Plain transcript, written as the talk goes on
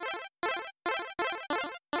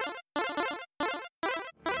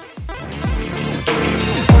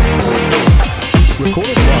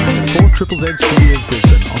Recorded live at 4ZZZ Studios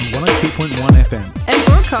Brisbane on 102.1 FM. And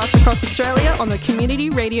broadcast across Australia on the Community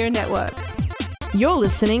Radio Network. You're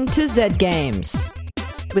listening to Z Games.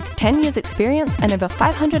 With 10 years experience and over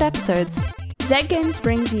 500 episodes, Z Games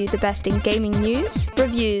brings you the best in gaming news,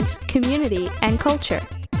 reviews, community and culture.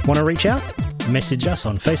 Want to reach out? Message us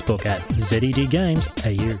on Facebook at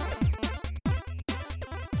ZEDGamesAU.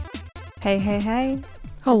 Hey.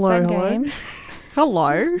 Hello, Z hello. Games.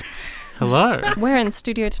 Hello. Hello, We're in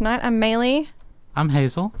studio tonight. I'm Maylee, I'm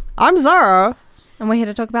Hazel. I'm Zara. and we're here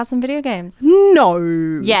to talk about some video games. No.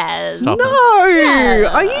 Yes. Stop it. No.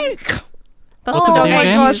 Yeah. Are you? That's What's the a dog video I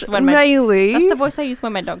game? use when my... Maylee. That's the voice I use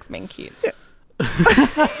when my dog's being cute. Well,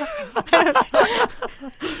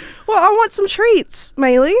 I want some treats,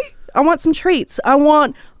 Maylee. I want some treats. I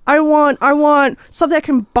want something I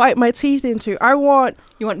can bite my teeth into.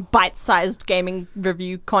 You want bite-sized gaming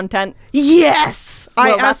review content? Yes.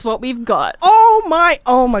 Well, that's what we've got. Oh my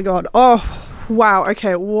god. Oh wow.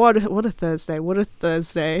 Okay. What a Thursday. What a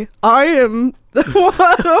Thursday. I am.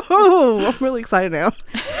 I'm really excited now.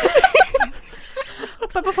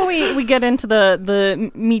 But before we get into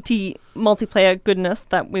the meaty multiplayer goodness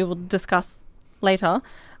that we will discuss later,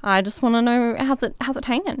 I just want to know how's it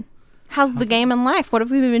hanging? How's the game and life? What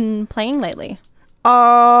have we been playing lately?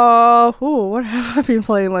 What have I been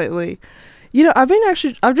playing lately? You know,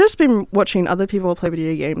 I've just been watching other people play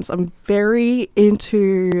video games. I'm very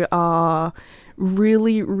into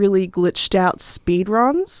really, really glitched out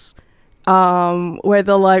speedruns. Where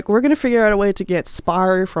they're like, we're gonna figure out a way to get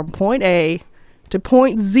Spyro from point A to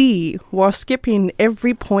point Z while skipping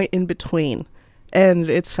every point in between. And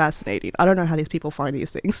it's fascinating. I don't know how these people find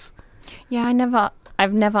these things. Yeah,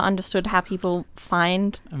 I've never understood how people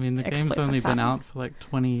find. I mean, the game's exploits only like been that. out for like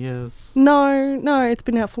 20 years. No, it's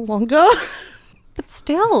been out for longer. But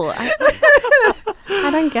still, I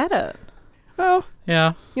don't get it. Well,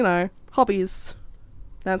 Yeah. you know, hobbies.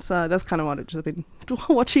 That's kind of what I've just been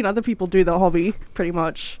watching other people do the hobby, pretty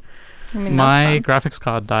much. I mean, My that's graphics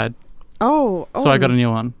card died, Oh, so I got a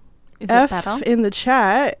new one. fun. Is it F better? in the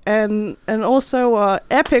chat, and also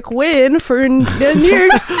epic win for the new.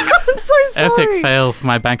 I'm so sorry. Epic fail for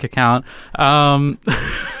my bank account.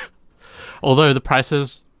 Although the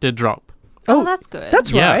prices did drop Oh, that's good.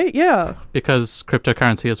 That's Yeah. right. Yeah. because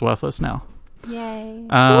cryptocurrency is worthless now. Yay.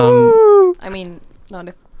 Woo. I mean, not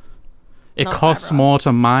if. It Not for costs everyone. more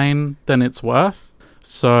to mine than it's worth,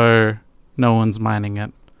 so no one's mining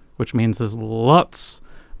it, which means there's lots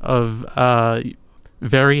of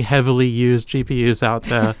very heavily used GPUs out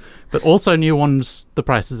there, but also new ones, the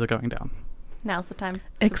prices are going down. Now's the time. to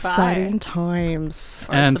Exciting buy. times.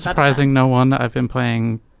 Or And it's a better surprising no one, I've been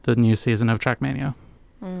playing the new season of Trackmania.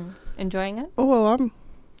 Enjoying it? Oh, well, I'm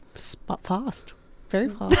fast. Very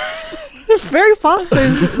fast. Very fast.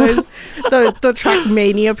 Those the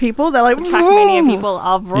Trackmania people. They're like Trackmania vroom. people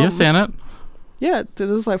are vroom. You've seen it? Yeah, they're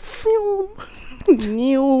just like vroom.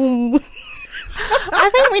 Vroom. I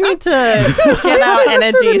think we need to get our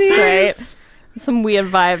energy straight. Some weird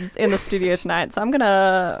vibes in the studio tonight. So I'm going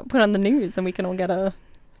to put on the news and we can all get a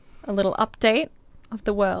little update of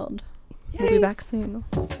the world. We'll be back soon.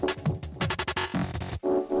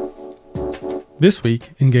 This week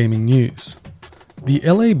in gaming news. The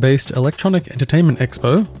LA-based Electronic Entertainment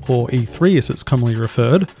Expo, or E3 as it's commonly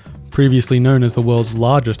referred, previously known as the world's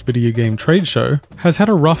largest video game trade show, has had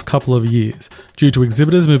a rough couple of years due to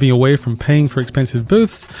exhibitors moving away from paying for expensive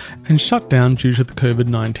booths and shut down due to the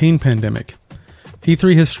COVID-19 pandemic.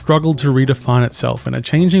 E3 has struggled to redefine itself in a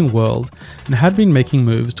changing world and had been making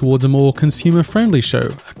moves towards a more consumer-friendly show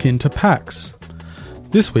akin to PAX.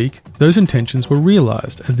 This week, those intentions were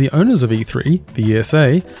realised as the owners of E3, the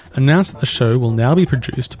ESA, announced that the show will now be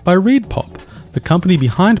produced by ReedPop, the company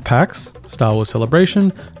behind PAX, Star Wars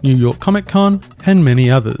Celebration, New York Comic Con, and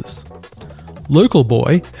many others. Local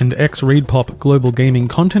boy and ex-ReedPop Global Gaming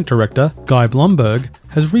Content Director Guy Blomberg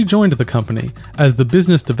has rejoined the company as the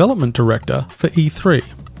Business Development Director for E3.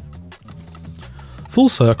 Full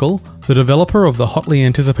Circle, the developer of the hotly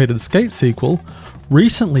anticipated Skate sequel,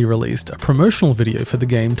 recently released a promotional video for the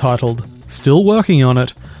game titled Still Working on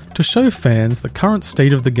It to show fans the current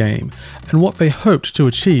state of the game and what they hoped to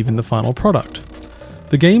achieve in the final product.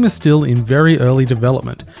 The game is still in very early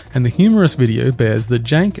development, and the humorous video bears the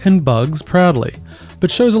jank and bugs proudly,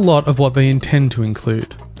 but shows a lot of what they intend to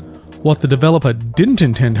include. What the developer didn't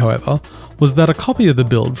intend, however, was that a copy of the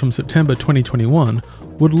build from September 2021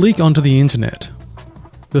 would leak onto the internet.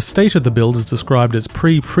 The state of the build is described as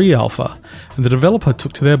pre-alpha, and the developer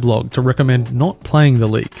took to their blog to recommend not playing the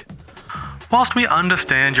leak. Whilst we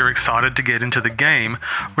understand you're excited to get into the game,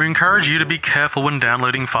 we encourage you to be careful when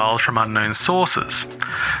downloading files from unknown sources.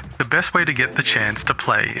 The best way to get the chance to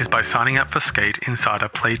play is by signing up for Skate Insider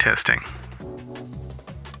playtesting.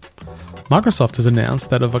 Microsoft has announced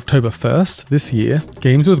that of October 1st this year,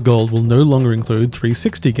 Games with Gold will no longer include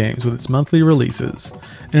 360 games with its monthly releases.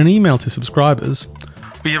 In an email to subscribers,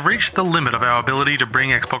 we have reached the limit of our ability to bring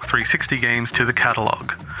Xbox 360 games to the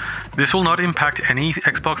catalogue. This will not impact any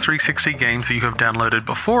Xbox 360 games that you have downloaded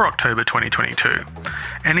before October 2022.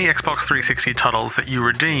 Any Xbox 360 titles that you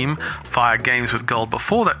redeem via Games with Gold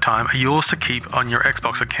before that time are yours to keep on your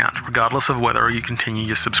Xbox account, regardless of whether you continue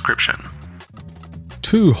your subscription.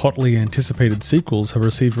 2 hotly anticipated sequels have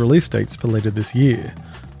received release dates for later this year.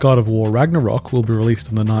 God of War Ragnarok will be released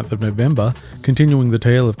on the 9th of November, continuing the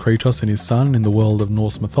tale of Kratos and his son in the world of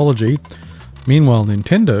Norse mythology. Meanwhile,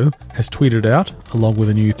 Nintendo has tweeted out, along with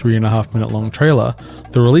a new 3.5-minute long trailer,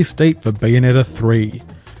 the release date for Bayonetta 3.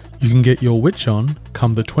 You can get your Witch on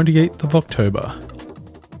come the 28th of October.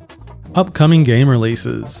 Upcoming game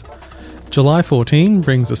releases. July 14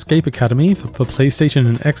 brings Escape Academy for PlayStation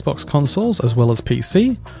and Xbox consoles as well as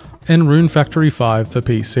PC, and Rune Factory 5 for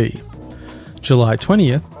PC. July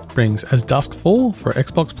 20th brings As Dusk Fall for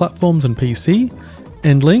Xbox platforms and PC,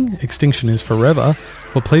 Endling, Extinction is Forever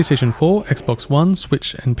for PlayStation 4, Xbox One,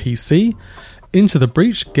 Switch and PC, Into the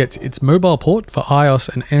Breach gets its mobile port for iOS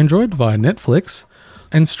and Android via Netflix,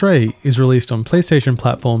 and Stray is released on PlayStation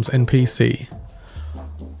platforms and PC.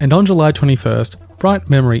 And on July 21st, Bright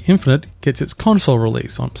Memory Infinite gets its console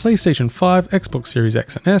release on PlayStation 5, Xbox Series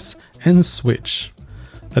X and S, and Switch.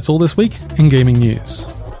 That's all this week in gaming news.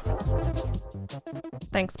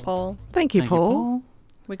 Thanks, Paul. Thank you, Paul.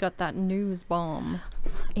 We got that news bomb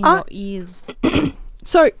in your ears.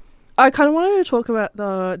 So, I kind of wanted to talk about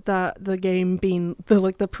the game being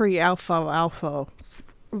the pre-alpha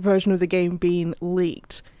version of the game being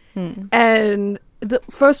leaked, and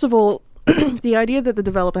first of all, the idea that the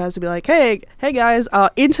developer has to be like, hey guys,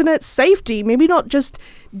 internet safety. Maybe not just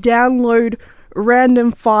download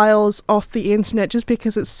random files off the internet just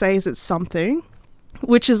because it says it's something,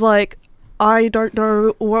 which is like, I don't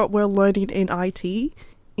know what we're learning in IT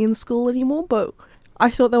in school anymore, but I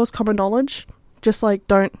thought that was common knowledge. Just like,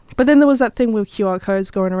 don't. But then there was that thing with QR codes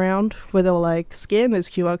going around where they were like, scan this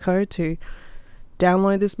QR code to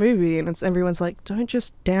download this movie, and everyone's like, don't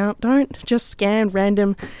just scan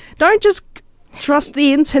random. Don't just trust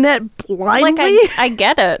the internet blindly. Like, I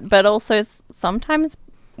get it, but also sometimes,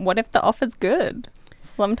 what if the offer's good?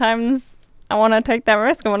 Sometimes I want to take that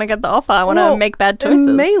risk. I want to get the offer. I want to make bad choices.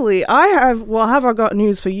 Mainly, have I got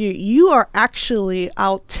news for you. You are actually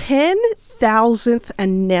our 10,000th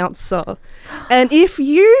announcer. And if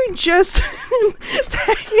you just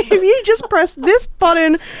press this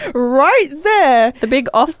button right there, the big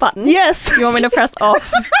off button. Yes. You want me to press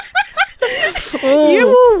off? You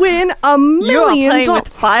will win $1 million. You are playing with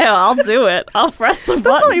fire. I'll do it. I'll press the button.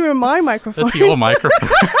 That's not even my microphone. That's your microphone.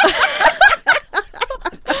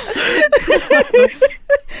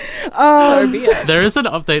 So be it. There is an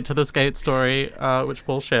update to the Skate story, which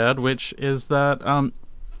Paul shared, which is that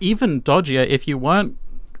even dodgier, if you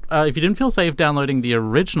didn't feel safe downloading the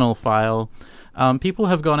original file, people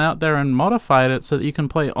have gone out there and modified it so that you can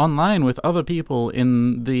play online with other people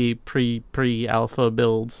in the pre-alpha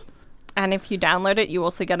builds. And if you download it, you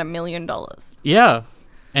also get $1 million. Yeah.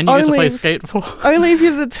 And you get to play Skate 4. Only if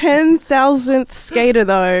you're the 10,000th skater,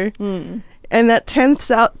 though. And that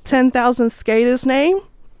 10,000th skater's name?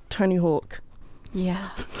 Tony Hawk. Yeah.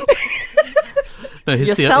 No,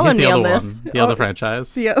 You're selling me on this. The other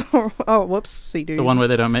franchise. Yeah. Oh, whoops. The one where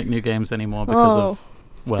they don't make new games anymore because of,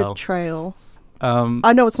 betrayal.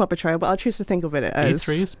 I know it's not betrayal, but I choose to think of it as...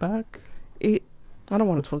 E3's back? I don't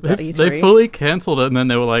want to talk about E3. They fully cancelled it, and then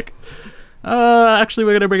they were like, actually,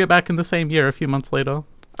 we're going to bring it back in the same year, a few months later.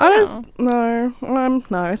 I don't... No.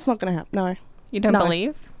 No, it's not going to happen. No. You don't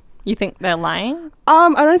believe? You think they're lying?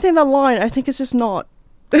 I don't think they're lying. I think it's just not.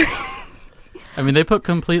 I mean, they put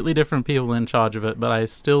completely different people in charge of it, but I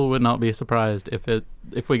still would not be surprised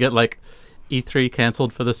if we get like E3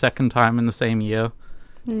 cancelled for the second time in the same year.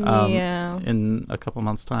 In a couple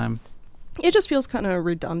months' time. It just feels kind of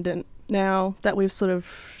redundant now that we've sort of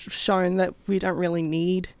shown that we don't really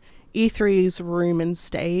need E3's room and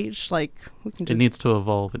stage. Like, we can just... It needs to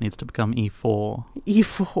evolve. It needs to become E4.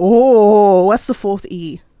 E4. Oh, what's the fourth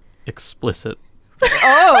E? Explicit.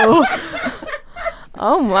 Oh.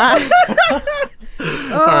 Oh my.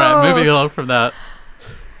 All right, moving along from that.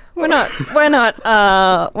 We're not going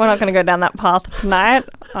to go down that path tonight.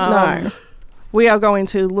 No. we are going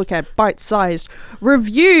to look at bite-sized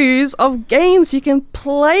reviews of games you can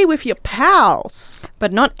play with your pals.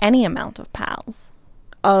 But not any amount of pals.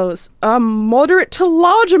 A moderate to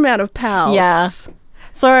large amount of pals. Yeah.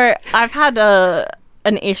 So I've had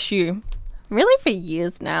an issue really for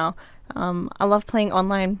years now. I love playing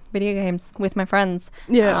online video games with my friends.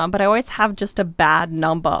 Yeah. But I always have just a bad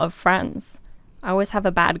number of friends. I always have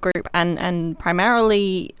a bad group. And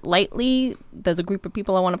primarily lately, there's a group of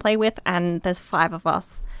people I want to play with, and there's 5 of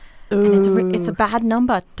us. And it's a bad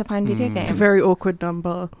number to find video games. It's a very awkward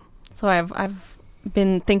number. So I've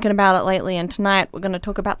been thinking about it lately, and tonight we're going to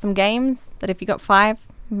talk about some games that if you got 5,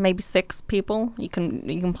 maybe 6 people, you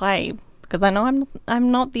can play. Because I know I'm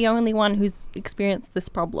not the only one who's experienced this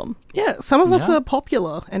problem. Yeah, some of us Yeah. are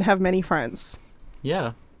popular and have many friends.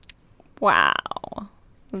 Yeah. Wow.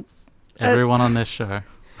 That's Everyone on this show.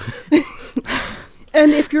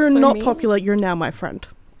 And if you're So not mean. popular, you're now my friend.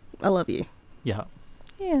 I love you. Yeah.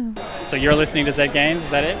 yeah. So you're listening to Zed Games, is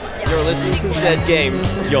that it? You're listening to Zed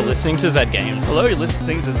Games. You're listening to Zed Games. Hello, you're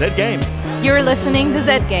listening to Zed Games. You're listening to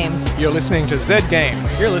Zed Games. You're listening to Zed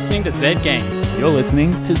Games. You're listening to Zed Games. You're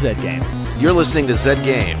listening to Zed Games. You're listening to Zed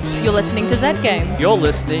Games. You're listening to Zed Games. You're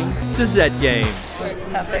listening to Zed Games.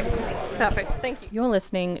 Perfect. Thank you. You're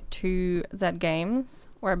listening to Zed Games.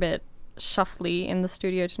 We're a bit shuffly in the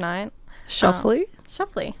studio tonight. Shuffly?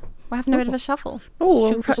 Shuffly. We're having a bit of a shuffle.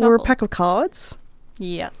 Oh, Shuffle, we're a shuffle. pack of cards?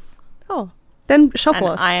 Yes. Oh. Then shuffle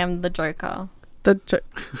And us. I am the Joker. the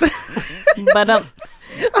But I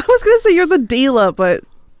was going to say you're the dealer, but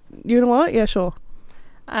you know what? Yeah, sure.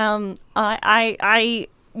 I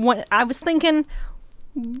was thinking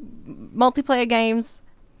multiplayer games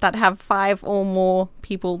that have 5 or more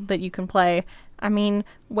people that you can play. I mean,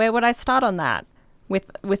 where would I start on that?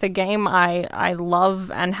 With a game I love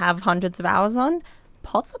and have hundreds of hours on?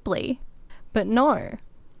 Possibly. But no.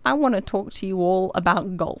 I want to talk to you all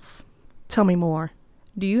about golf. Tell me more.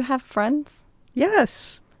 Do you have friends?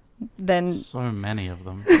 Yes. Then So many of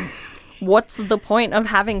them. what's the point of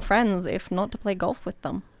having friends if not to play golf with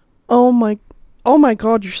them? Oh my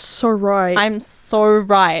God, you're so right. I'm so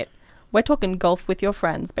right. We're talking golf with your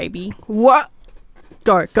friends, baby. What?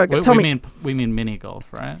 Go. Tell me. We mean mini golf,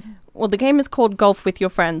 right? Well, the game is called Golf with Your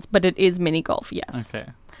Friends, but it is mini golf, yes. Okay.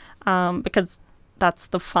 Because that's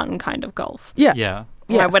the fun kind of golf. Yeah. Yeah.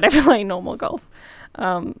 Why would I play normal golf?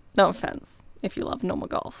 No offense. If you love normal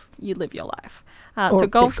golf, you live your life. Or So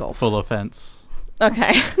big golf. Full offense.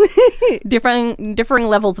 Okay. differing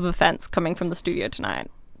levels of offense coming from the studio tonight.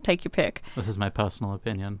 Take your pick. This is my personal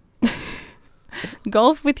opinion.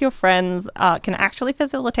 Golf with your friends can actually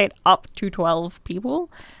facilitate up to 12 people.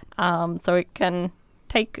 So it can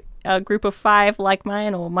take a group of 5 like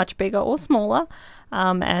mine, or much bigger or smaller,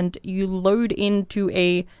 and you load into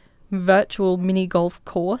a virtual mini golf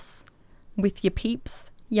course with your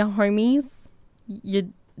peeps, your homies, your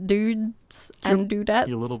dudes and dudettes,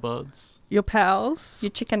 You little buds. Your pals.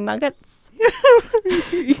 your chicken nuggets,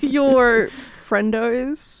 Your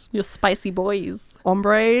friendos. your spicy boys.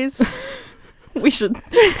 Hombres. We should.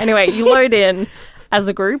 Anyway, you load in as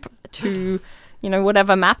a group to,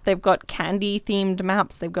 whatever map. They've got candy-themed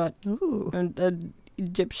maps. They've got a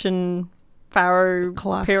Egyptian pharaoh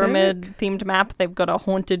Classic. pyramid-themed map. They've got a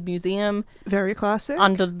haunted museum. Very classic.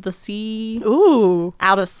 Under the sea. Ooh.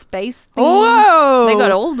 Outer space theme. Whoa. They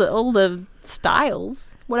got all the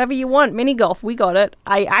styles. Whatever you want. Mini golf, we got it.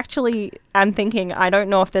 I actually am thinking, I don't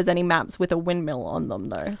know if there's any maps with a windmill on them,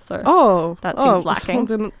 though. So that seems lacking.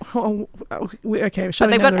 Then, okay, but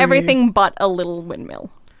they've got everything but a little windmill.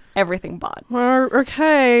 Everything but.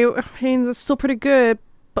 Okay, I mean, that's still pretty good,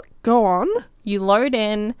 but go on. You load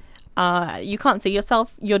in. You can't see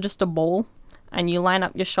yourself. You're just a ball. And you line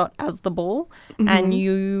up your shot as the ball. And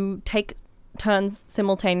you take turns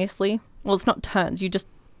simultaneously. Well, it's not turns.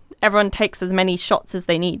 Everyone takes as many shots as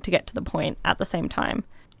they need to get to the point at the same time.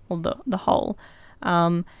 Or the hole.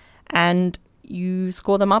 And you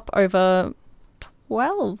score them up over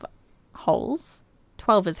 12 holes.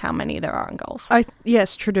 12 is how many there are in golf.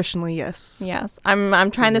 Yes, traditionally, yes. Yes.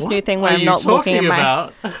 I'm trying this new thing where What I'm are not you looking at talking my...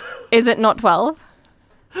 about? Is it not 12?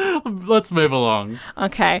 Let's move along.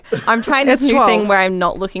 Okay. I'm trying this It's new 12. thing where I'm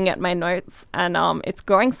not looking at my notes, and it's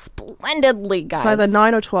going splendidly, guys. It's either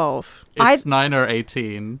 9 or 12. It's 9 or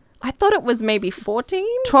 18. I thought it was maybe 14.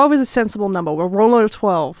 12 is a sensible number. We're rolling with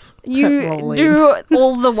 12. You Rolling. do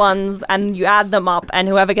all the ones, and you add them up, and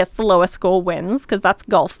whoever gets the lowest score wins, because that's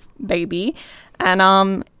golf, baby.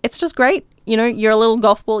 And it's just great. You're a little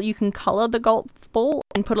golf ball. You can color the golf ball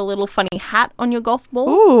and put a little funny hat on your golf ball.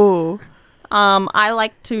 Ooh. I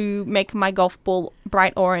like to make my golf ball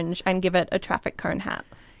bright orange and give it a traffic cone hat.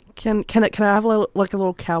 Can I have a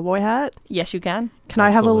little cowboy hat? Yes, you can. Can I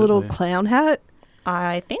have a little Absolutely. clown hat?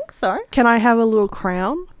 I think so. Can I have a little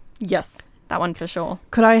crown? Yes, that one for sure.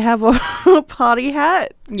 Could I have a party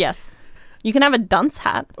hat? Yes. You can have a dunce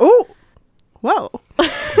hat. Oh, whoa.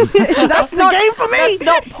 That's the game for me. It's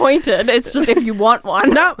not pointed. It's just if you want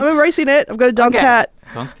one. No, I'm embracing it. I've got a dunce Okay. hat.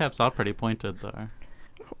 Dunce caps are pretty pointed, though.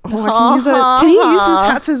 Oh, can you use these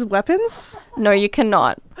hats as weapons? No, you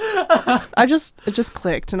cannot. It just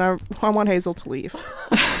clicked, and I want Hazel to leave.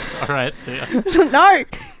 All right, see ya. No.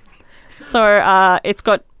 So it's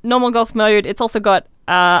got normal golf mode. It's also got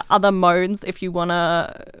other modes if you want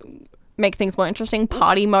to make things more interesting.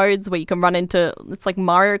 Party modes where you can run into, it's like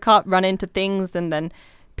Mario Kart, run into things and then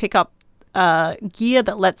pick up gear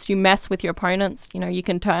that lets you mess with your opponents. You know, you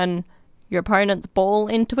can turn your opponent's ball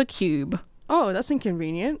into a cube. Oh, that's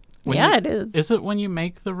inconvenient. It is. Is it when you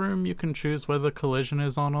make the room you can choose whether collision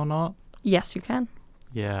is on or not? Yes, you can.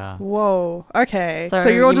 Yeah. Whoa. Okay. So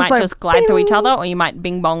you're all you just might like just glide through each bing. other, or you might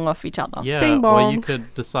bing bong off each other. Yeah, Bing or bong. you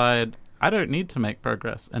could decide, I don't need to make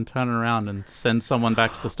progress, and turn around and send someone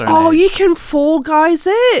back to the Stone Oh, Age. you can Fall Guys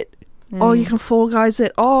it. Oh, you can Fall Guys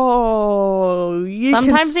it. Oh, you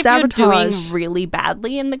Sometimes can if you're sabotage. doing really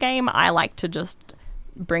badly in the game, I like to just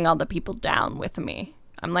bring other people down with me.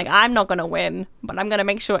 I'm like, I'm not going to win, but I'm going to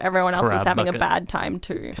make sure everyone else is Crab having a bucket. bad time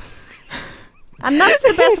too. And that's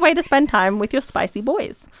the best way to spend time with your spicy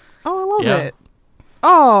boys. Oh, I love Yeah. it.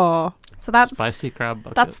 Oh, So that's Spicy crab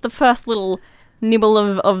bucket. that's the first little nibble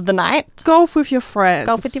of the night. golf with your friends.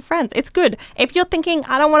 Golf with your friends. It's good. If you're thinking,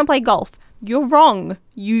 I don't want to play golf, you're wrong.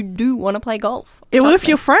 You do want to play golf. It Trust with me.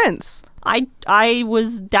 your friends. I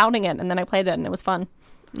was doubting it, and then I played it, and it was fun.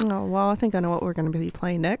 Oh well, I think I know what we're going to be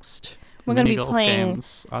playing next. We're going to be Mini-golf playing.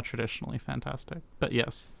 games are traditionally fantastic, but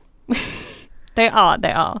yes. They are.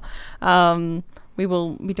 We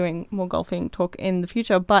will be doing more golfing talk in the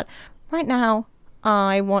future, but right now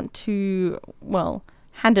I want to,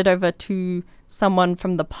 hand it over to someone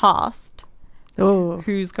from the past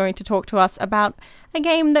who's going to talk to us about a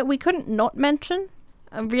game that we couldn't not mention.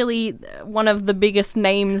 Really one of the biggest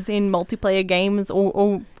names in multiplayer games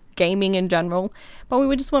or gaming in general. But we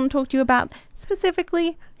would just want to talk to you about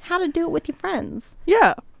specifically how to do it with your friends.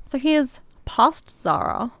 Yeah. So here's Past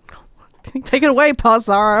Zara. Take it away,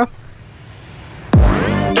 Pazara.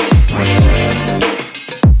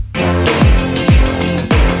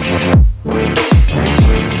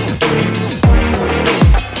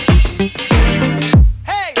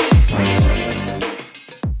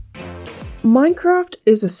 Minecraft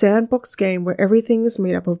is a sandbox game where everything is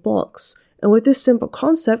made up of blocks, and with this simple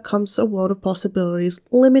concept comes a world of possibilities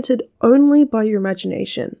limited only by your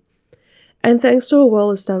imagination. And thanks to a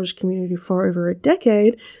well-established community for over a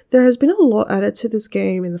decade, there has been a lot added to this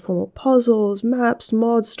game in the form of puzzles, maps,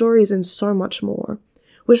 mods, stories, and so much more,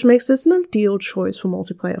 which makes this an ideal choice for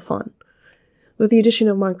multiplayer fun. With the addition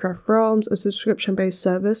of Minecraft Realms, a subscription-based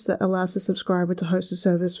service that allows the subscriber to host a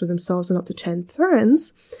service for themselves and up to 10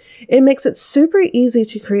 friends, it makes it super easy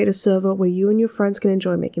to create a server where you and your friends can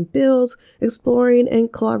enjoy making builds, exploring,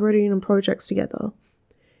 and collaborating on projects together.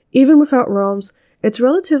 Even without Realms, it's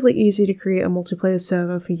relatively easy to create a multiplayer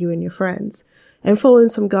server for you and your friends, and following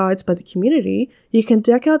some guides by the community, you can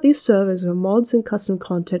deck out these servers with mods and custom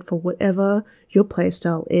content for whatever your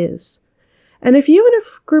playstyle is. And if you and a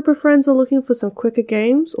group of friends are looking for some quicker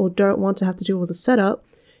games or don't want to have to do all the setup,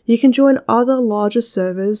 you can join other larger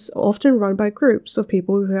servers often run by groups of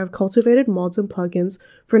people who have cultivated mods and plugins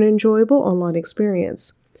for an enjoyable online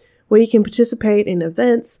experience, where you can participate in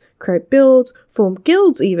events, create builds, form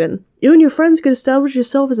guilds even. You and your friends could establish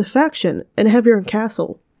yourself as a faction and have your own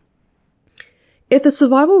castle. If the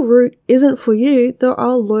survival route isn't for you, there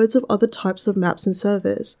are loads of other types of maps and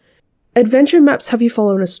servers. Adventure maps have you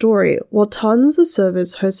following a story, while tons of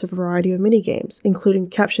servers host a variety of minigames, including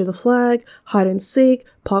Capture the Flag, Hide and Seek,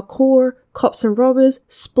 Parkour, Cops and Robbers,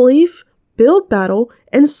 Spleef, Build Battle,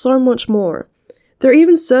 and so much more. There are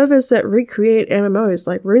even servers that recreate MMOs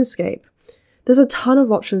like RuneScape. There's a ton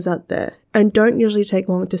of options out there, and don't usually take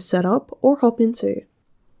long to set up or hop into.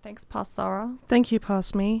 Thanks, Past Zara. Thank you,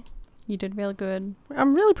 Past Me. You did real good.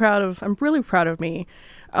 I'm really proud of me.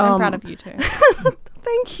 I'm proud of you too.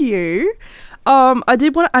 Thank you. I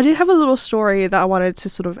did have a little story that I wanted to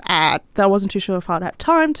sort of add that I wasn't too sure if I'd have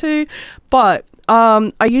time to, but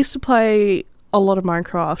I used to play a lot of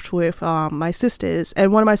Minecraft with my sisters,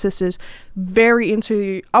 and one of my sisters very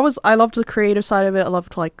into I loved the creative side of it. I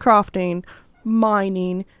loved like crafting,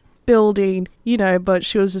 mining, building, but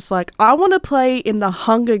she was just like, I want to play in the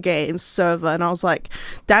Hunger Games server, and I was like,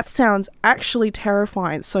 that sounds actually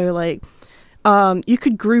terrifying. So like You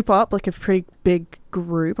could group up like a pretty big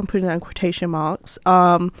group. I'm putting that in quotation marks.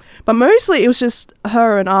 But mostly it was just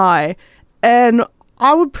her and I. And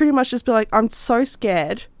I would pretty much just be like, I'm so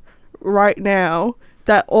scared right now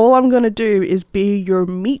that all I'm going to do is be your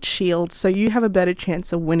meat shield so you have a better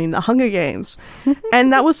chance of winning the Hunger Games.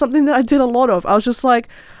 And that was something that I did a lot of. I was just like,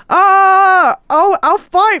 I'll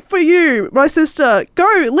fight for you, my sister.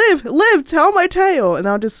 Go, live, tell my tale. And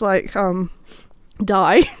I'll just like,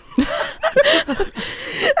 die.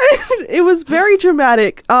 It was very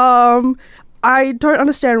dramatic. I don't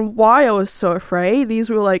understand why I was so afraid. These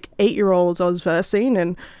were like 8-year-olds I was versing,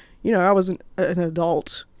 and I wasn't an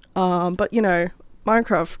adult. But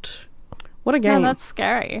Minecraft, what a game. Yeah, that's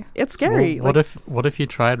scary. It's scary. Well, what if you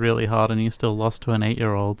tried really hard and you still lost to an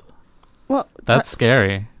 8-year-old? Well, that's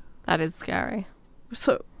scary. That is scary.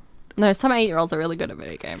 So, no, some 8-year-olds are really good at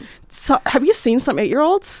video games. So, have you seen some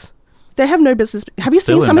 8-year-olds? They have no business. Have you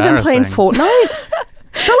Still seen some of them playing Fortnite?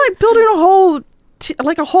 They're like building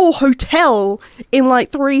a whole hotel in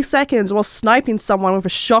like 3 seconds while sniping someone with a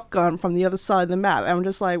shotgun from the other side of the map. And I'm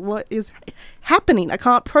just like, what is happening? I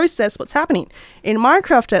can't process what's happening. In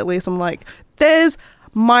Minecraft, at least, I'm like, there's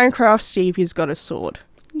Minecraft Steve who's got a sword.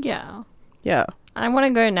 Yeah. Yeah. I want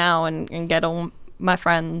to go now and get all my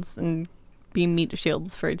friends and be meat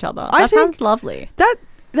shields for each other. I That think sounds lovely.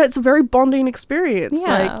 That's a very bonding experience.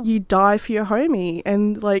 Yeah. Like, you die for your homie,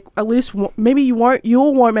 and like at least maybe you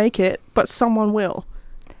all won't make it, but someone will.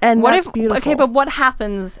 And that's beautiful. Okay, but what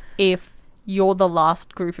happens if you're the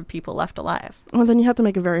last group of people left alive? Well, then you have to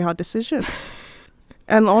make a very hard decision.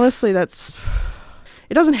 And honestly,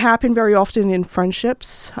 it doesn't happen very often in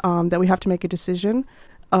friendships that we have to make a decision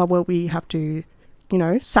where we have to,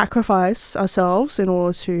 sacrifice ourselves in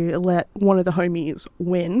order to let one of the homies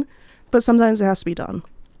win. But sometimes it has to be done.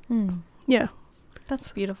 Yeah.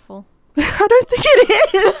 That's beautiful. I don't think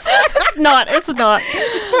it is. It's not.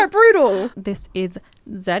 It's quite brutal. This is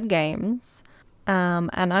Zed Games,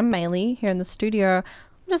 and I'm Maylee here in the studio. I'm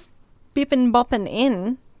just bipping bopping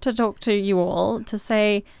in to talk to you all to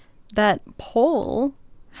say that Paul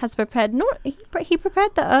has prepared. He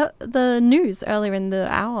prepared the news earlier in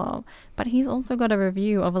the hour, but he's also got a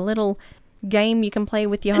review of a little game you can play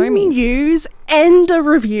with your homies. News and a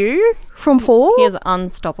review from Paul? He is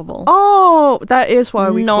unstoppable. Oh, that is why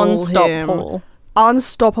we Non-stop call him Paul.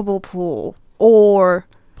 Unstoppable Paul. Or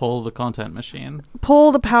Paul the content machine.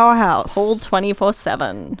 Paul the powerhouse. Paul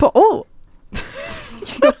 24/7.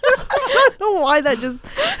 I don't know why that just...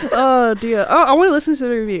 Oh, dear. Oh, I want to listen to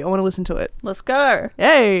the review. I want to listen to it. Let's go.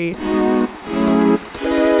 Yay.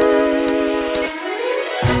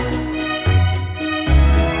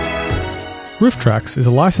 RiffTrax is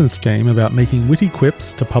a licensed game about making witty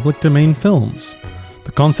quips to public domain films.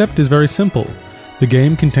 The concept is very simple. The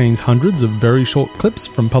game contains hundreds of very short clips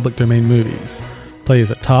from public domain movies.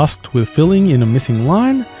 Players are tasked with filling in a missing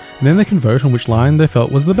line, and then they can vote on which line they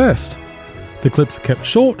felt was the best. The clips are kept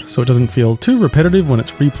short, so it doesn't feel too repetitive when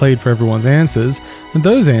it's replayed for everyone's answers, and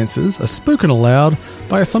those answers are spoken aloud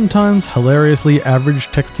by a sometimes hilariously average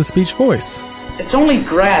text-to-speech voice. It's only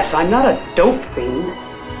grass. I'm not a dope fiend.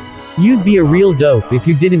 You'd be a real dope if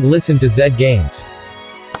you didn't listen to Zed Games.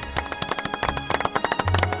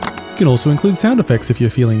 You can also include sound effects if you're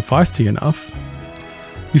feeling feisty enough.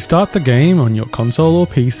 You start the game on your console or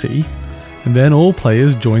PC, and then all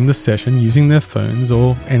players join the session using their phones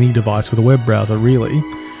or any device with a web browser really.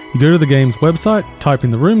 You go to the game's website, type in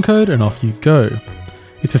the room code, and off you go.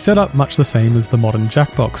 It's a setup much the same as the modern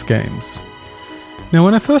Jackbox games. Now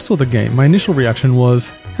when I first saw the game, my initial reaction was,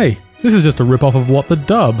 hey, this is just a rip-off of What the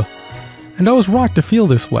Dub. And I was right to feel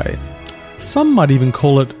this way. Some might even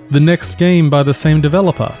call it the next game by the same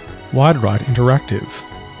developer, WideRight Interactive.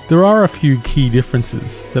 There are a few key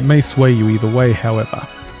differences that may sway you either way, however.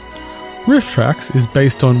 RiffTrax is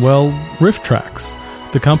based on,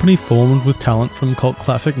 RiffTrax, the company formed with talent from cult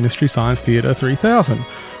classic Mystery Science Theater 3000,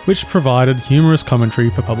 which provided humorous commentary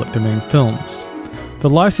for public domain films. The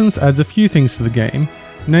license adds a few things to the game.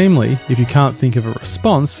 Namely, if you can't think of a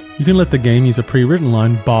response, you can let the game use a pre-written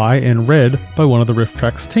line by and read by one of the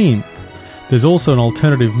RiffTrax team. There's also an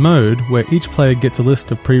alternative mode where each player gets a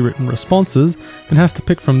list of pre-written responses and has to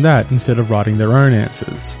pick from that instead of writing their own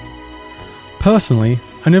answers. Personally,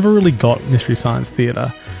 I never really got Mystery Science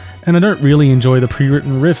Theater, and I don't really enjoy the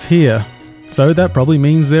pre-written riffs here, so that probably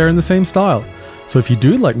means they're in the same style. So if you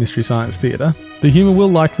do like Mystery Science Theater, the humour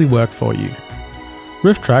will likely work for you.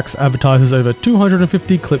 RiffTrax advertises over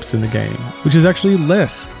 250 clips in the game, which is actually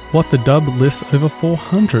less. What the Dub lists over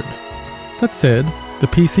 400. That said, the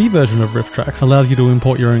PC version of RiffTrax allows you to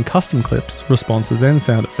import your own custom clips, responses and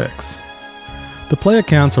sound effects. The player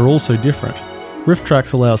counts are also different.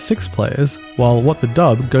 RiftTrax allows 6 players, while What the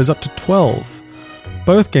Dub goes up to 12.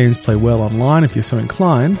 Both games play well online if you're so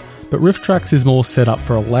inclined, but RiftTrax is more set up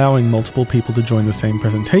for allowing multiple people to join the same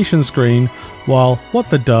presentation screen, while What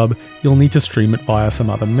the Dub, you'll need to stream it via some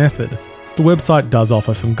other method. The website does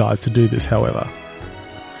offer some guides to do this, however.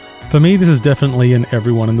 For me, this is definitely an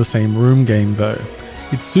everyone in the same room game though.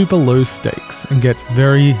 It's super low stakes and gets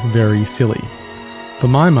very, very silly. For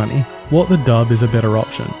my money, What the Dub is a better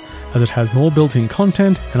option, as it has more built-in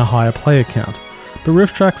content and a higher player count, but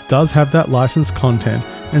RiftTrax does have that licensed content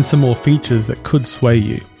and some more features that could sway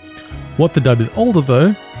you. What the Dub is older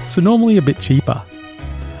though, so normally a bit cheaper.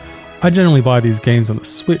 I generally buy these games on the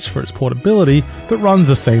Switch for its portability, but runs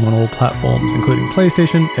the same on all platforms, including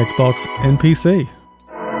PlayStation, Xbox, and PC.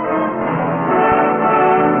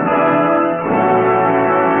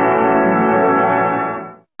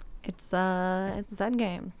 It's Zed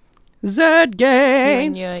Games. Zed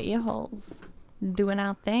Games! Here in your ear holes. Doing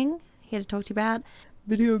our thing. Here to talk to you about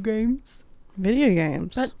video games. Video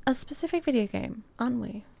games. But a specific video game, aren't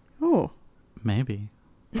we? Oh. Maybe.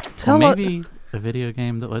 Tell or maybe a video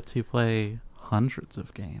game that lets you play hundreds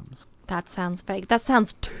of games. That sounds fake. That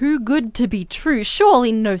sounds too good to be true.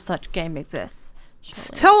 Surely no such game exists.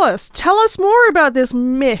 Surely. Tell us more about this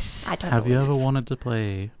myth. I don't Have know. you ever wanted to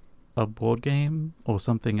play a board game or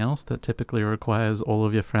something else that typically requires all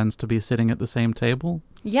of your friends to be sitting at the same table?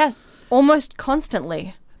 Yes, almost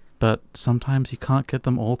constantly. But sometimes you can't get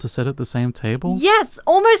them all to sit at the same table? Yes,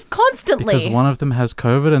 almost constantly. Because one of them has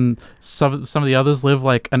COVID and some of the others live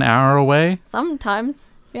like an hour away?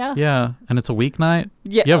 Sometimes, yeah. Yeah, and it's a weeknight?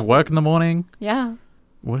 Yeah. You have work in the morning? Yeah.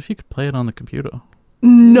 What if you could play it on the computer?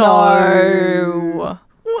 No.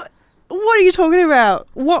 What are you talking about?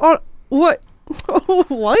 What? What?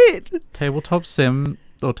 Tabletop Sim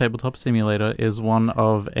or Tabletop Simulator is one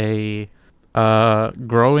of a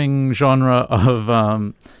growing genre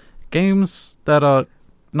of games that are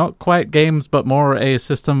not quite games but more a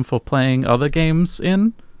system for playing other games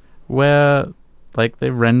in, where like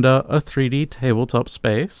they render a 3D tabletop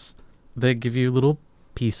space, they give you little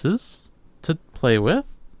pieces to play with,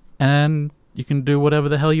 and you can do whatever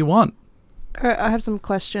the hell you want. I have some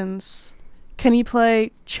questions. Can you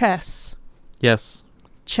play chess? Yes.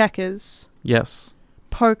 Checkers? Yes.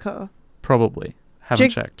 Poker? Probably.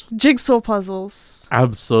 Haven't checked. Jigsaw puzzles?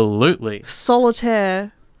 Absolutely.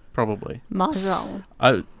 Solitaire? Probably. Mahjong.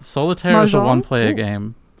 Solitaire is a one-player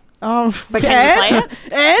game. But can you play it?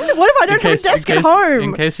 And what if I don't have a desk at home?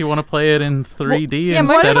 In case you want to play it in 3D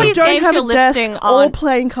What instead if I of... don't have a desk or on-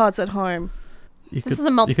 playing cards at home? You This could, is a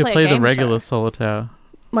multiplayer You could play the game regular show. Solitaire.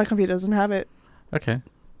 My computer doesn't have it. Okay.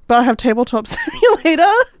 But I have Tabletop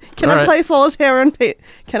Simulator. Can I Alright. play Solitaire on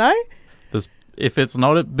Can I? If it's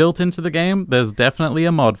not built into the game, there's definitely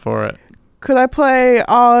a mod for it. Could I play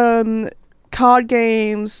card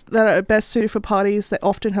games that are best suited for parties that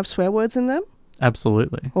often have swear words in them?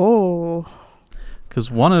 Absolutely. Oh.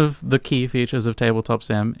 Because one of the key features of Tabletop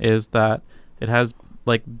Sim is that it has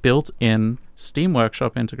like built-in Steam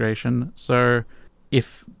Workshop integration. So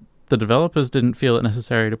if the developers didn't feel it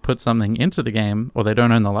necessary to put something into the game, or they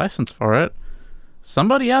don't own the license for it,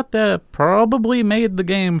 somebody out there probably made the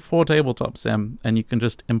game for Tabletop Sim, and you can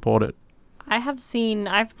just import it.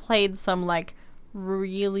 I've played some like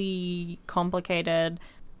really complicated,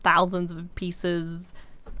 thousands of pieces,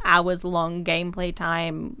 hours long gameplay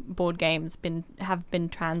time board games have been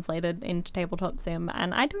translated into Tabletop Sim,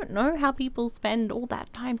 and I don't know how people spend all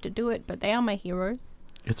that time to do it, but they are my heroes.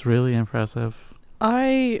 It's really impressive.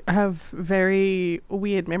 I have very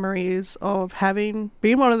weird memories of being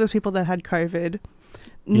one of those people that had COVID,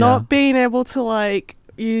 not being able to like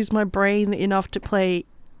use my brain enough to play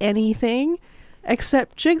anything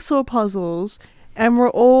except jigsaw puzzles, and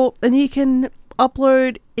you can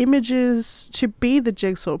upload images to be the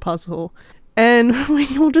jigsaw puzzle, and we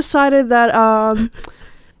all decided that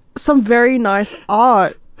some very nice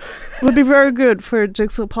art would be very good for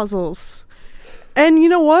jigsaw puzzles. And you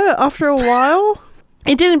know what? After a while,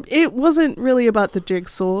 it wasn't really about the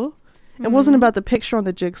jigsaw. It wasn't about the picture on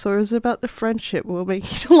the jigsaw. It was about the friendship we were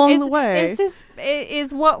making along the way.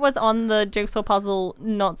 Is what was on the jigsaw puzzle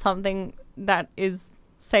not something that is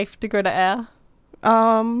safe to go to air?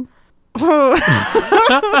 I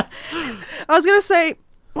was gonna say,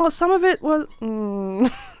 well, some of it was,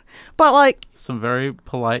 but like some very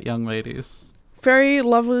polite young ladies, very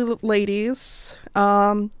lovely ladies,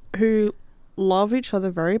 who love each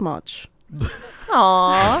other very much.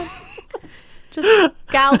 Aww. Just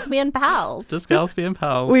gals being pals. Just gals being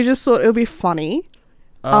pals. We just thought it would be funny.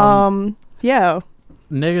 Yeah.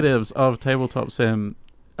 Negatives of Tabletop Sim: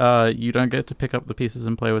 you don't get to pick up the pieces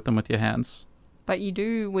and play with them with your hands. But you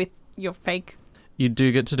do with your fake You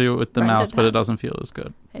do get to do it with the Rendered mouse, but it hand. doesn't feel as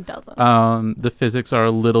good. It doesn't. The physics are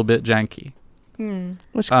a little bit janky.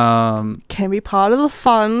 Which Um, can be part of the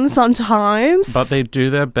fun sometimes. But they do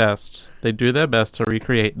their best. They do their best to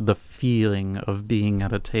recreate the feeling of being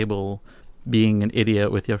at a table, being an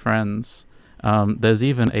idiot with your friends. There's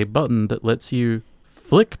even a button that lets you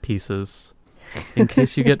flick pieces in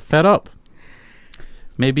case you get fed up.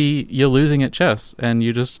 Maybe you're losing at chess and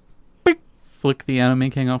you just flick the enemy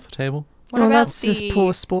king off the table. What about that's just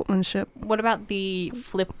poor sportsmanship. What about the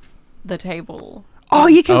flip the table? Oh,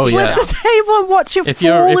 you can flip yeah. the table and watch it If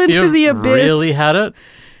fall you into the abyss. really had it,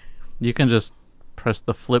 you can just press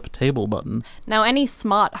the flip table button. Now, any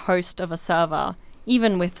smart host of a server,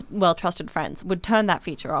 even with well-trusted friends, would turn that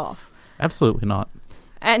feature off. Absolutely not.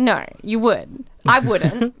 No, you would. I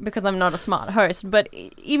wouldn't because I'm not a smart host. But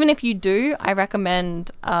even if you do, I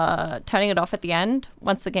recommend turning it off at the end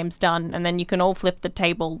once the game's done, and then you can all flip the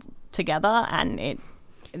table together. And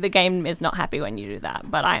the game is not happy when you do that,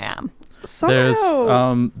 but I am.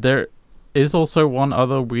 There is also one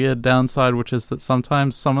other weird downside, which is that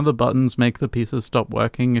sometimes some of the buttons make the pieces stop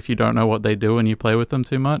working if you don't know what they do and you play with them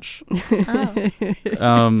too much.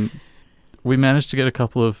 We managed to get a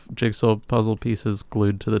couple of jigsaw puzzle pieces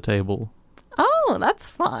glued to the table. Oh, that's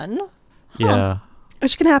fun. Yeah.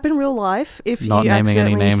 Which can happen in real life if Not you naming any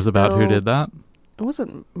accidentally names about who spill- did that. It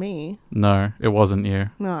wasn't me. No, it wasn't you.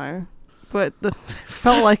 No, but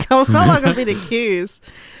felt like I was being accused.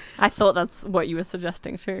 I thought that's what you were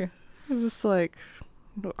suggesting too. It was just like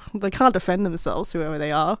they can't defend themselves, whoever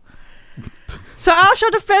they are. So I shall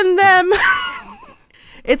defend them.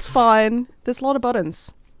 It's fine. There's a lot of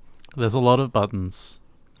buttons. There's a lot of buttons.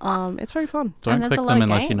 It's very fun. Don't there's click a lot them of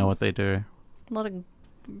unless you know games. what they do. A lot of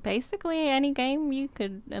basically any game you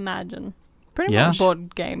could imagine. Pretty Yeah. much.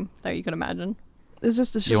 Board game that you could imagine. It's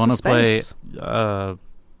just You want a to play space.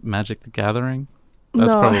 Magic the Gathering?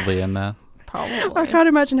 That's No. probably in there. Probably. I can't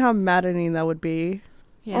imagine how maddening that would be.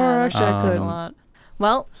 Yeah, Or that's actually, I happening could. a lot.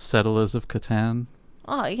 Well, Settlers of Catan.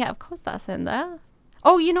 oh yeah, of course that's in there.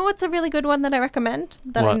 Oh, you know what's a really good one that I recommend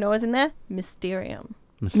that I What? know is in there? Mysterium.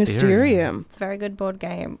 Mysterium. It's a very good board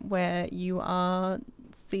game where you are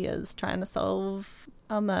seers trying to solve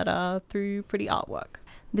a murder through pretty artwork.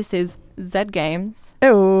 This is Zed Games.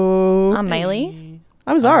 Oh. I'm Maylee.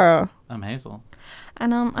 I'm Zara. I'm Hazel.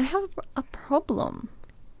 And I have a problem.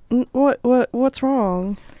 What's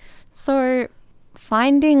wrong? So,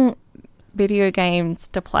 finding video games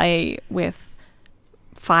to play with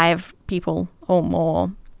 5 people or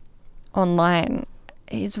more online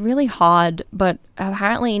is really hard, but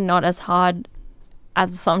apparently not as hard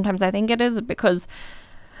as sometimes I think it is, because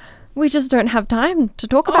we just don't have time to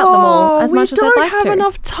talk about them all as much as I'd like to. We don't have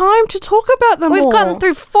enough time to talk about them all. We've gotten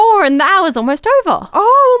through 4 and the hour's almost over.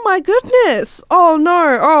 Oh my goodness. Oh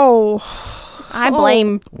no. Oh. I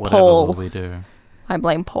blame Whatever Paul. will we do? I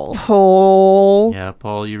blame Paul. Paul. Yeah,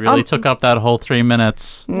 Paul, you really took up that whole 3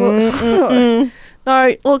 minutes.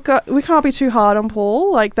 No, look, we can't be too hard on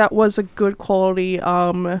Paul. Like, that was a good quality,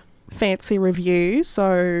 fancy review.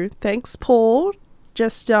 So, thanks, Paul.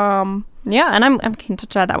 Just, Yeah, and I'm keen to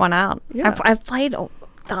try that one out. Yeah. I've played all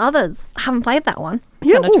the others. I haven't played that one.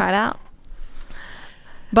 Yeah, I'm gonna try it out.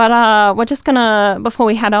 But we're just gonna, before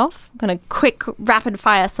we head off, gonna quick rapid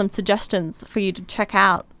fire some suggestions for you to check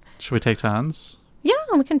out. Should we take turns? Yeah,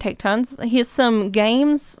 we can take turns. Here's some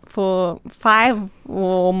games for 5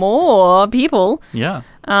 or more people. Yeah.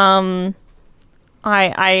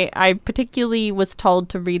 I particularly was told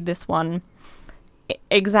to read this one.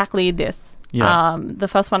 Exactly this. Yeah. The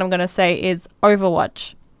first one I'm going to say is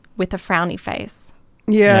Overwatch with a frowny face.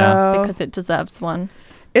 yeah. Because it deserves one.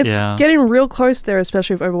 It's Yeah. getting real close there,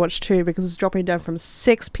 especially with Overwatch 2, because it's dropping down from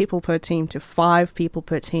 6 people per team to 5 people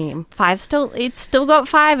per team. 5 still, it's still got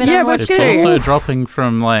 5 in Yeah, Overwatch but It's 2. also dropping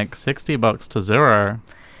from like $60 to $0.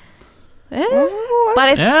 But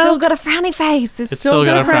it's Yeah. still got a frowny face. It's Still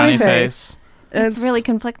got a frowny face. It's a really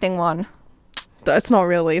conflicting one. It's not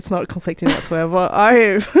really. It's not conflicting whatsoever.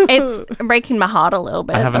 It's breaking my heart a little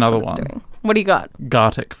bit. I have That's another what it's one. doing. What do you got?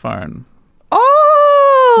 Gartic Phone.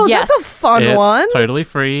 Oh, Yes. that's a fun It's one. totally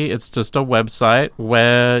free. It's just a website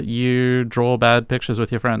where you draw bad pictures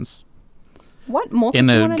with your friends What more in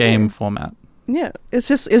could you a wanna game do? format. Yeah, it's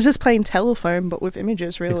just playing telephone, but with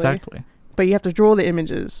images, really. Exactly. But you have to draw the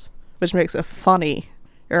images, which makes it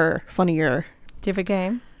funnier. Do you have a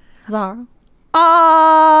game? Zara?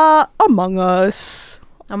 Among Us.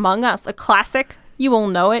 Among Us, a classic. You all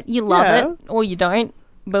know it. You love Yeah. it, or you don't.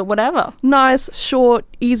 But whatever. Nice, short,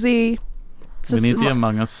 easy. We need the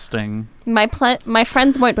Among Us sting. My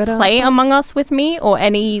friends won't play Among Us with me or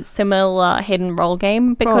any similar hidden role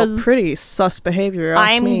game because pretty sus behavior.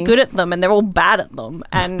 I'm good at them and they're all bad at them,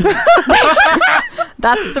 and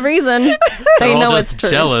that's the reason. They know it's true.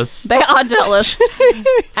 Jealous. They are jealous.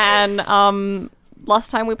 And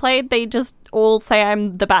last time we played, they just all say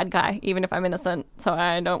I'm the bad guy, even if I'm innocent. So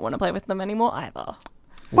I don't want to play with them anymore either.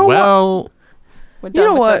 Well. You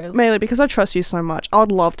know what, Melee, because I trust you so much,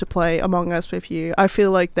 I'd love to play Among Us with you. I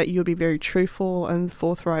feel like that you'd be very truthful and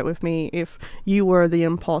forthright with me if you were the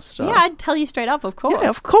imposter. Yeah, I'd tell you straight up, of course. Yeah,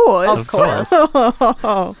 of course. Of course.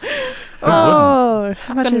 I've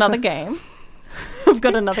got another game. I've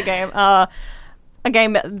got another game. A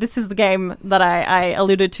game, this is the game that I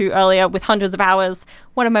alluded to earlier with hundreds of hours.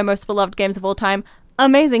 One of my most beloved games of all time.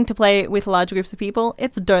 Amazing to play with large groups of people.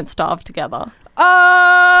 It's Don't Starve Together.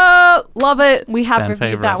 Love it. We have Fan reviewed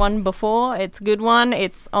favorite. that one before. It's a good one.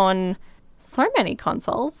 It's on so many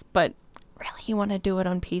consoles, but really you want to do it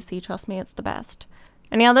on PC. Trust me, it's the best.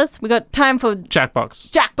 Any others? We got time for Jackbox.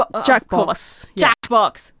 Jackbox. Yeah.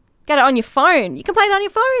 Jackbox. Get it on your phone. You can play it on your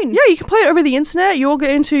phone. Yeah, you can play it over the internet. You all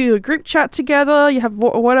get into a group chat together. You have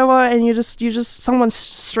whatever, and you just someone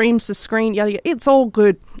streams the screen. Yada yada. It's all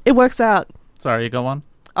good. It works out. Sorry, you got one?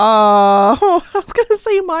 I was going to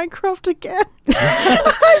say Minecraft again.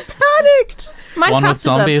 I panicked. Minecraft One with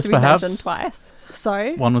zombies, deserves to be perhaps? mentioned twice.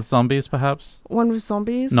 Sorry? One with zombies, perhaps? One with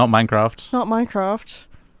zombies? Not Minecraft. Not Minecraft.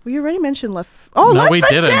 We already mentioned Left... No, Left we 4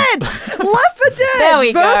 didn't. Dead! Left 4 Dead! There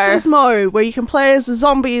we go. Versus mode, where you can play as the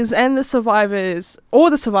zombies and the survivors, or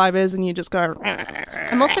the survivors, and you just go...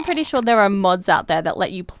 I'm also pretty sure there are mods out there that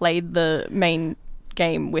let you play the main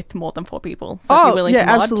game with more than 4 people. So if you're willing to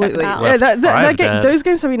mod, absolutely. check it out. Yeah, Left 5 Dead. those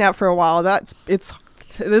games have been out for a while.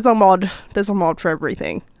 There's a mod for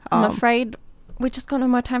everything. I'm afraid we just got no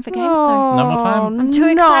more time for games, Oh, though. No more time? I'm too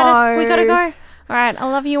excited. We gotta go. All right, I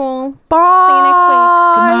love you all. Bye. See you next week.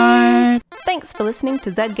 Good night. Thanks for listening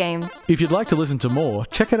to Zed Games. If you'd like to listen to more,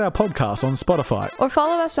 check out our podcast on Spotify. Or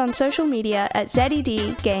follow us on social media at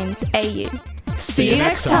ZED Games AU. See you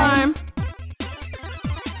next time.